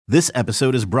This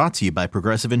episode is brought to you by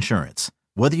Progressive Insurance.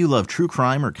 Whether you love true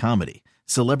crime or comedy,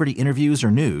 celebrity interviews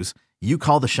or news, you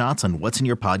call the shots on what's in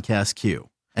your podcast queue.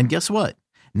 And guess what?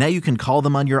 Now you can call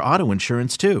them on your auto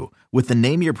insurance too with the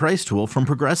Name Your Price tool from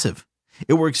Progressive.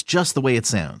 It works just the way it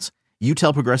sounds. You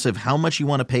tell Progressive how much you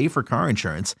want to pay for car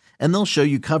insurance, and they'll show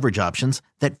you coverage options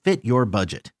that fit your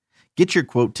budget. Get your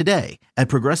quote today at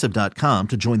Progressive.com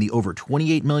to join the over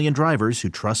 28 million drivers who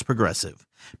trust Progressive.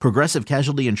 Progressive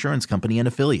Casualty Insurance Company and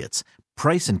Affiliates.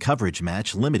 Price and coverage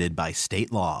match limited by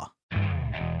state law.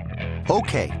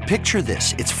 Okay, picture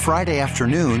this. It's Friday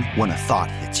afternoon when a thought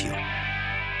hits you.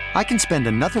 I can spend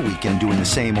another weekend doing the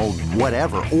same old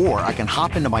whatever, or I can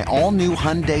hop into my all-new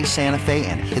Hyundai Santa Fe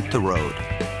and hit the road.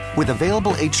 With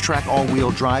available H-Track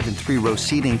all-wheel drive and 3-row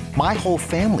seating, my whole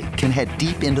family can head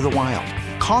deep into the wild.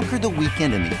 Conquer the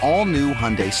weekend in the all-new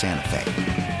Hyundai Santa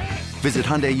Fe. Visit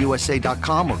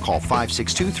HyundaiUSA.com or call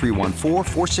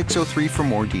 562-314-4603 for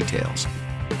more details.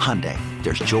 Hyundai,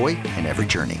 there's joy in every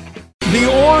journey. The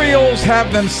Orioles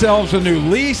have themselves a new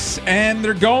lease, and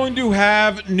they're going to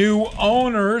have new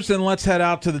owners. And let's head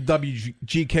out to the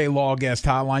WGK Law Guest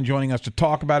Hotline. Joining us to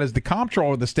talk about is the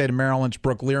Comptroller of the state of Maryland's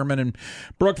Brooke Lierman. And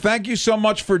Brooke, thank you so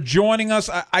much for joining us.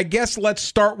 I guess let's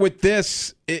start with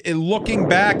this. Looking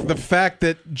back, the fact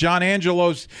that John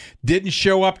Angelos didn't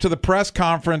show up to the press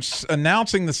conference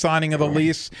announcing the signing of the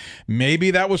lease,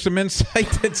 maybe that was some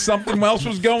insight that something else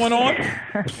was going on?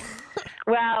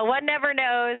 Well, one never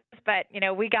knows, but,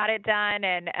 we got it done,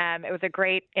 and it was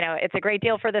it's a great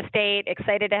deal for the state.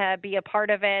 Excited to be a part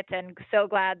of it, and so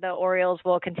glad the Orioles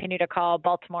will continue to call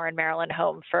Baltimore and Maryland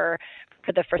home for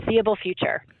the foreseeable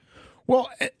future. Well,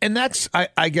 and that's,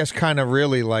 I guess, kind of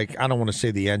really like, I don't want to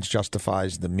say the ends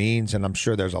justifies the means, and I'm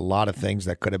sure there's a lot of things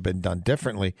that could have been done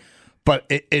differently, but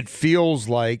it feels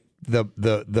like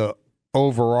the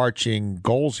overarching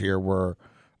goals here were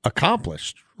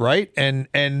accomplished, right? And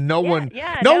no one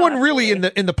really in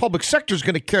the public sector is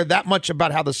going to care that much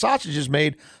about how the sausage is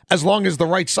made as long as the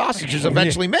right sausage is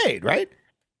eventually made, right?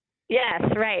 Yes,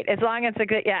 right. As long as it's a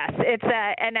good, yes, it's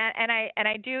and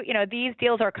I do. These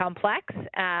deals are complex.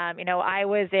 I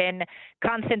was in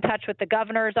constant touch with the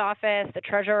governor's office. The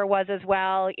treasurer was as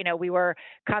well. We were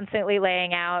constantly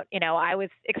laying out. I was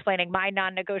explaining my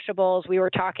non-negotiables. We were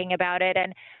talking about it,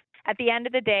 and at the end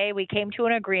of the day, we came to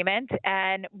an agreement,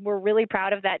 and we're really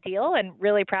proud of that deal, and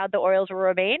really proud the Orioles will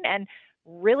remain, and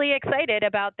really excited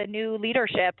about the new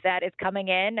leadership that is coming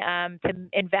in to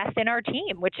invest in our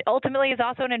team, which ultimately is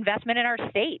also an investment in our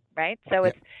state, right?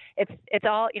 So it's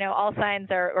all, all signs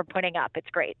are pointing up.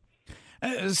 It's great.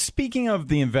 Speaking of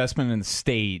the investment in the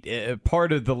state,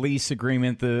 part of the lease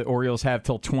agreement, the Orioles have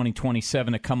till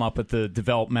 2027 to come up with the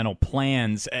developmental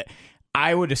plans.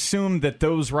 I would assume that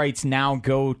those rights now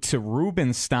go to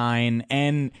Rubenstein,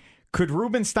 and could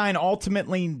Rubenstein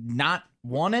ultimately not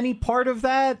want any part of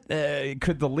that?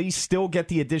 Could the lease still get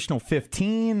the additional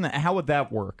 15? How would that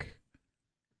work?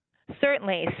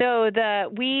 Certainly. So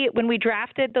when we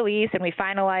drafted the lease and we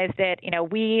finalized it,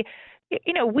 we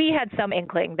had some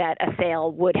inkling that a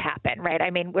sale would happen, right? I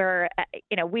mean,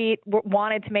 we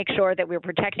wanted to make sure that we were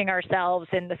protecting ourselves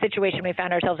in the situation we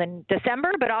found ourselves in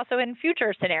December, but also in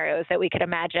future scenarios that we could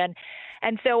imagine.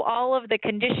 And so all of the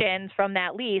conditions from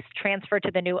that lease transferred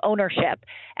to the new ownership.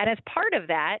 And as part of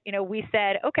that, we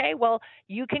said, okay, well,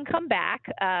 you can come back,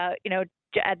 at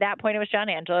that point it was John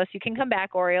Angelos, you can come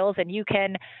back, Orioles, and you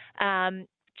can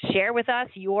share with us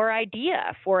your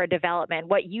idea for a development,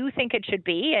 what you think it should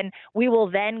be, and we will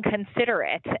then consider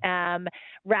it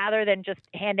rather than just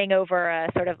handing over a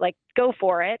sort of like, go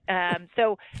for it.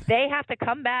 So they have to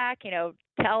come back,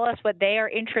 tell us what they are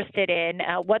interested in,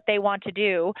 what they want to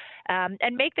do,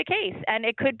 and make the case. And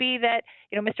it could be that,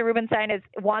 Mr. Rubenstein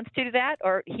wants to do that,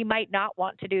 or he might not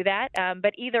want to do that.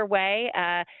 But either way,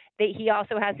 he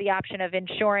also has the option of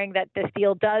ensuring that this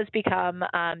deal does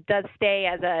stay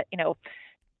as a,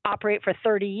 operate for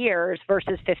 30 years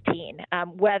versus 15,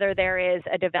 whether there is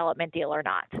a development deal or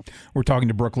not. We're talking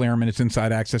to Brooke Lierman. It's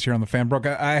Inside Access here on the Fan. Brooke,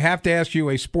 I have to ask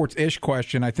you a sports-ish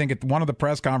question. I think at one of the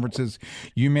press conferences,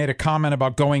 you made a comment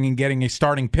about going and getting a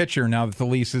starting pitcher now that the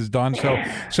lease is done.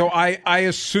 So I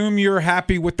assume you're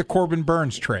happy with the Corbin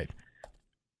Burnes trade.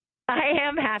 I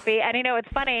am happy. And, it's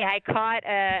funny. I caught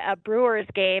a Brewers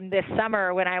game this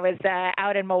summer when I was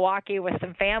out in Milwaukee with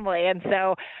some family. And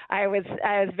so I was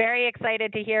very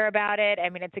excited to hear about it. I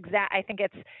mean, I think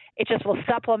it just will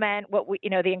supplement what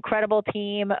the incredible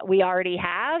team we already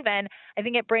have. And I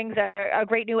think it brings a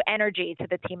great new energy to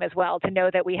the team as well, to know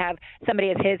that we have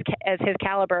somebody as his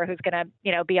caliber who's going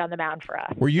to, be on the mound for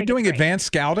us. Were you doing advanced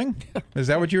scouting? Is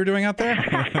that what you were doing out there?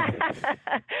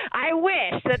 I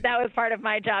wish that was part of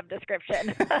my job description.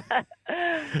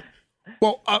 happen.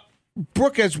 Well,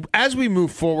 Brooke, as we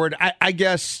move forward, I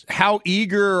guess how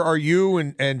eager are you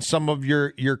and some of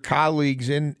your colleagues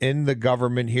in the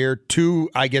government here to,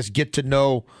 I guess, get to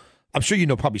know? I'm sure you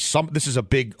know probably some. This is a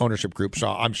big ownership group, so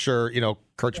I'm sure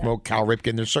Kurt Schmoke, Cal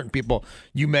Ripken. There's certain people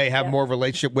you may have more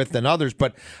relationship with than others,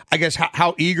 but I guess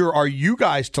how eager are you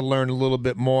guys to learn a little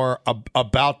bit more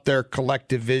about their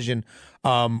collective vision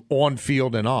on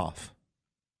field and off?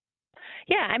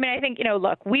 Yeah, I mean, I think,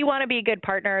 look, we want to be good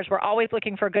partners. We're always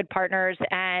looking for good partners,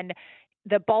 and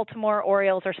the Baltimore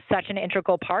Orioles are such an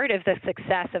integral part of the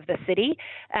success of the city.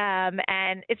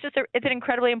 And it's an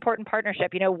incredibly important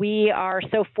partnership. We are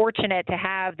so fortunate to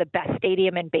have the best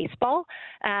stadium in baseball.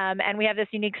 And we have this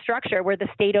unique structure where the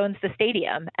state owns the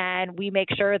stadium, and we make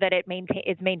sure that it's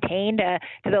maintained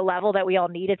to the level that we all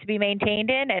need it to be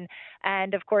maintained in.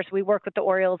 And of course, we work with the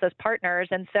Orioles as partners.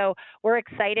 And so we're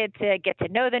excited to get to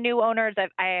know the new owners.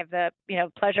 I have the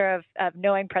pleasure of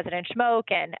knowing President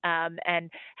Schmoke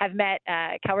and have met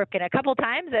Cal Ripken a couple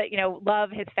times.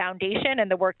 Love his foundation and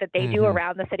the work that they do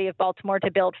around the city of Baltimore to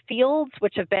build fields,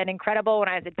 which have been incredible. When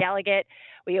I was a delegate,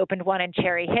 we opened one in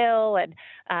Cherry Hill and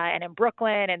in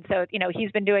Brooklyn. And so,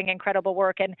 he's been doing incredible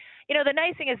work. And, the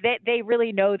nice thing is that they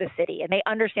really know the city and they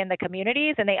understand the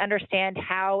communities and they understand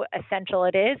how essential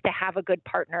it is to have a good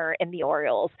partner in the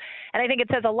Orioles. And I think it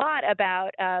says a lot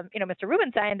about, Mr.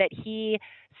 Rubenstein, that he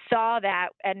saw that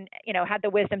and, had the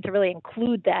wisdom to really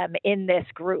include them in this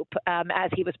group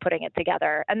as he was putting it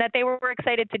together, and that they were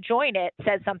excited to join it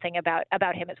says something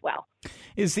about him as well.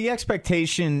 Is the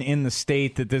expectation in the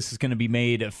state that this is going to be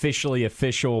made officially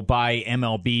official by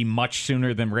MLB much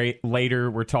sooner than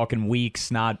later? We're talking weeks,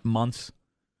 not months.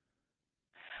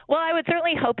 Well, I would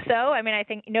certainly hope so. I mean, I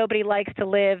think nobody likes to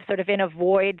live sort of in a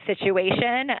void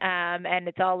situation, and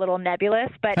it's all a little nebulous.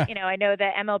 But, I know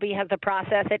that MLB has the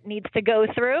process it needs to go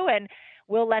through, and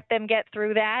we'll let them get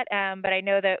through that. But I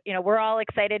know that, we're all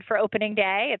excited for opening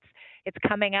day. It's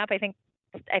coming up. I think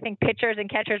pitchers and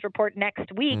catchers report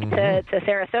next week to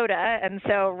Sarasota, and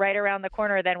so right around the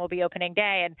corner then will be opening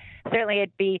day. And certainly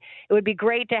it would be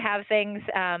great to have things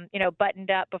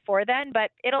buttoned up before then,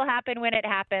 but it'll happen when it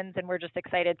happens, and we're just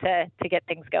excited to get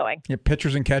things going. Yeah,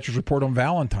 pitchers and catchers report on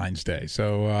Valentine's Day,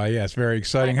 so it's very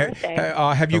exciting.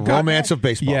 Have you romance of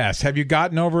baseball? Yes. Have you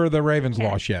gotten over the Ravens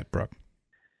loss yet, Brooke?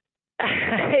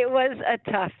 It was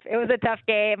a tough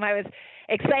game. I was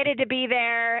excited to be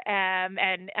there,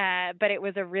 but it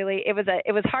was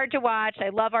hard to watch. I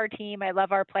love our team. I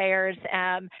love our players,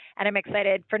 and I'm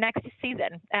excited for next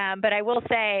season. But I will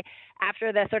say,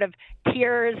 after the sort of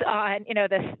tears on,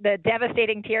 the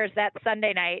devastating tears that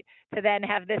Sunday night, to then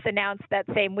have this announced that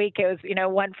same week, it was,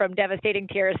 went from devastating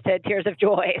tears to tears of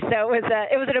joy. So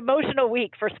it was an emotional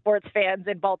week for sports fans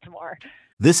in Baltimore.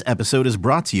 This episode is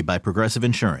brought to you by Progressive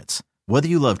Insurance. Whether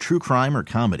you love true crime or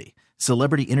comedy,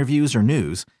 celebrity interviews or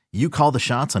news, you call the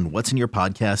shots on what's in your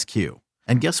podcast queue.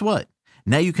 And guess what?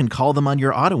 Now you can call them on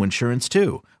your auto insurance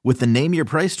too with the Name Your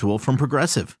Price tool from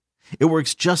Progressive. It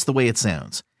works just the way it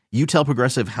sounds. You tell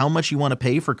Progressive how much you want to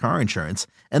pay for car insurance,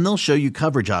 and they'll show you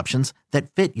coverage options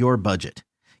that fit your budget.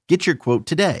 Get your quote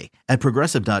today at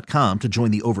Progressive.com to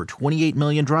join the over 28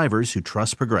 million drivers who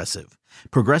trust Progressive.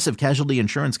 Progressive Casualty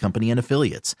Insurance Company and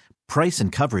Affiliates. Price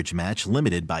and coverage match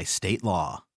limited by state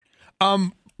law.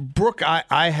 Brooke,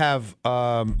 I have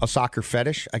a soccer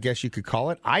fetish, I guess you could call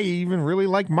it. I even really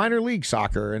like minor league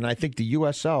soccer, and I think the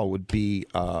USL would be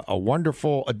a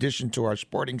wonderful addition to our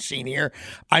sporting scene here.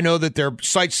 I know that there are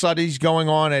site studies going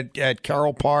on at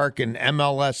Carroll Park, and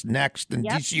MLS Next and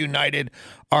DC United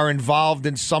are involved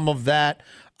in some of that.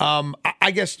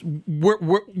 I guess,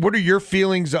 what are your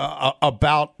feelings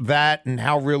about that, and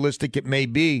how realistic it may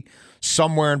be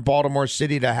somewhere in Baltimore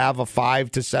City to have a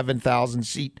 5,000 to 7,000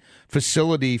 seat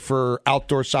facility for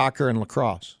outdoor soccer and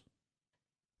lacrosse?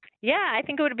 Yeah, I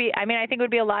think it would be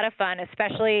a lot of fun,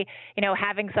 especially,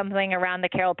 having something around the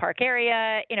Carroll Park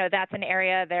area. That's an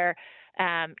area there.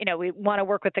 We want to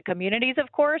work with the communities,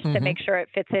 of course, to make sure it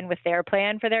fits in with their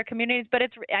plan for their communities. But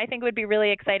I think it would be really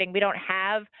exciting. We don't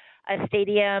have a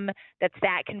stadium that's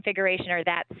that configuration or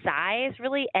that size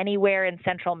really anywhere in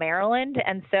central Maryland.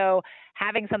 And so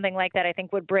having something like that, I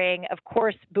think, would bring, of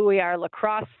course, buoy our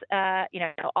lacrosse,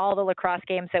 all the lacrosse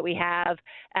games that we have.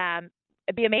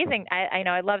 It'd be amazing.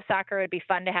 I love soccer. It'd be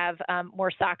fun to have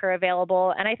more soccer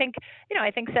available. And I think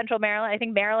Central Maryland, I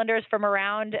think Marylanders from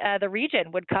around the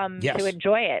region would come to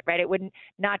enjoy it, right? It wouldn't,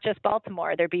 not just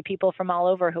Baltimore. There'd be people from all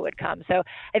over who would come. So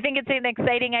I think it's an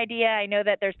exciting idea. I know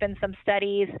that there's been some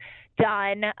studies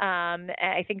done.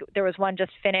 I think there was one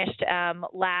just finished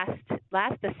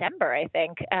last December, I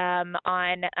think,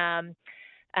 on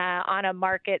on a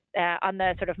market, on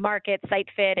the sort of market, site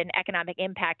fit, and economic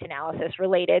impact analysis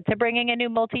related to bringing a new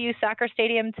multi-use soccer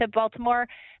stadium to Baltimore.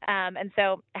 And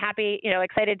so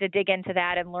excited to dig into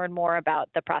that and learn more about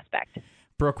the prospect.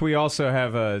 Brooke, we also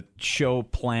have a show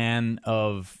plan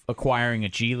of acquiring a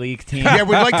G League team. Yeah,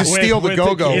 we'd like to steal the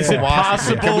Go-Go. Is it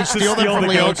possible Can we steal them from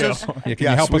Leonsis? Yeah,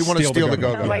 Yes, we want to steal the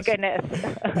Go-Go. Oh my goodness!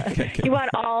 You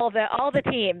want all the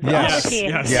teams? Yes. All the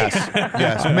teams.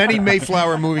 Yes. Many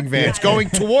Mayflower moving vans going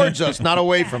towards us, not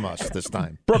away from us this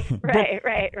time.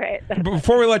 Right.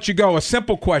 Before we let you go, a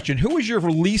simple question. Who is your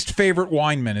least favorite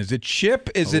wineman? Is it Chip?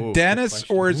 Is it Dennis?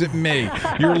 Or is it me?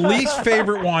 Your least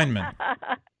favorite wineman?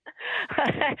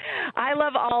 I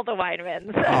love all the Weinmans.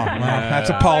 Oh, man. That's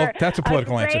a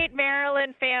political answer. A great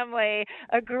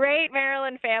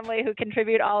Maryland family who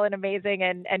contribute all in amazing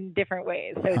and different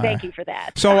ways. So thank you for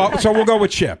that. So we'll go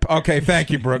with Chip. Okay, thank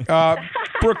you, Brooke.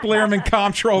 Brooke Lierman,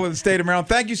 Comptroller of the State of Maryland.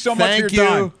 Thank you so much for your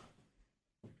time.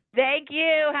 Thank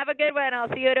you. Have a good one. I'll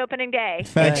see you at opening day.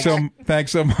 Thanks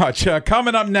so much.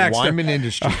 Coming up next, Weinman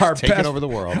Industries taking over the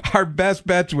world. Our best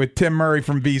bets with Tim Murray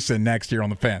from Visa next year on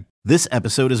The Fan. This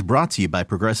episode is brought to you by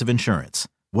Progressive Insurance.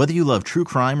 Whether you love true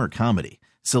crime or comedy,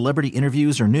 celebrity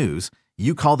interviews or news,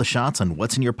 you call the shots on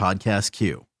what's in your podcast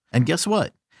queue. And guess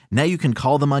what? Now you can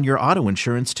call them on your auto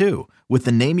insurance too with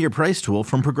the Name Your Price tool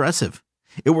from Progressive.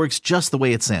 It works just the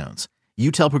way it sounds. You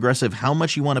tell Progressive how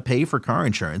much you want to pay for car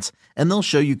insurance, and they'll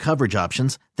show you coverage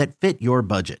options that fit your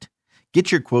budget.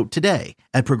 Get your quote today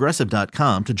at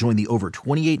Progressive.com to join the over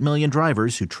 28 million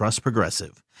drivers who trust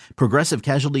Progressive. Progressive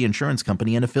Casualty Insurance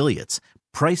Company and Affiliates.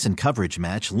 Price and coverage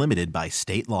match limited by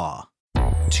state law.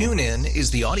 TuneIn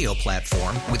is the audio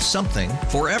platform with something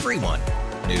for everyone.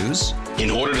 News. In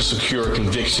order to secure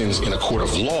convictions in a court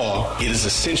of law, it is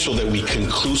essential that we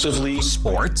conclusively.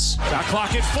 Sports. Shot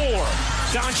clock at 4.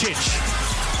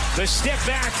 Doncic. The step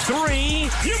back 3.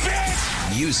 You bet.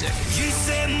 Music. You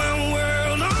set my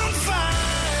world on fire.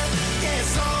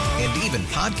 Yes, and even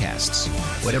podcasts.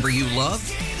 Whatever you love,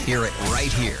 hear it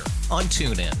right here on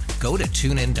TuneIn. Go to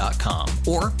TuneIn.com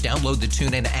or download the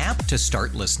TuneIn app to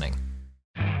start listening.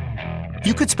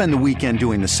 You could spend the weekend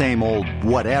doing the same old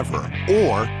whatever,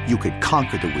 or you could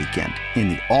conquer the weekend in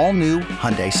the all-new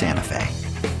Hyundai Santa Fe.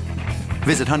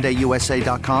 Visit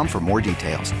HyundaiUSA.com for more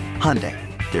details. Hyundai,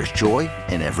 there's joy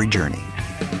in every journey.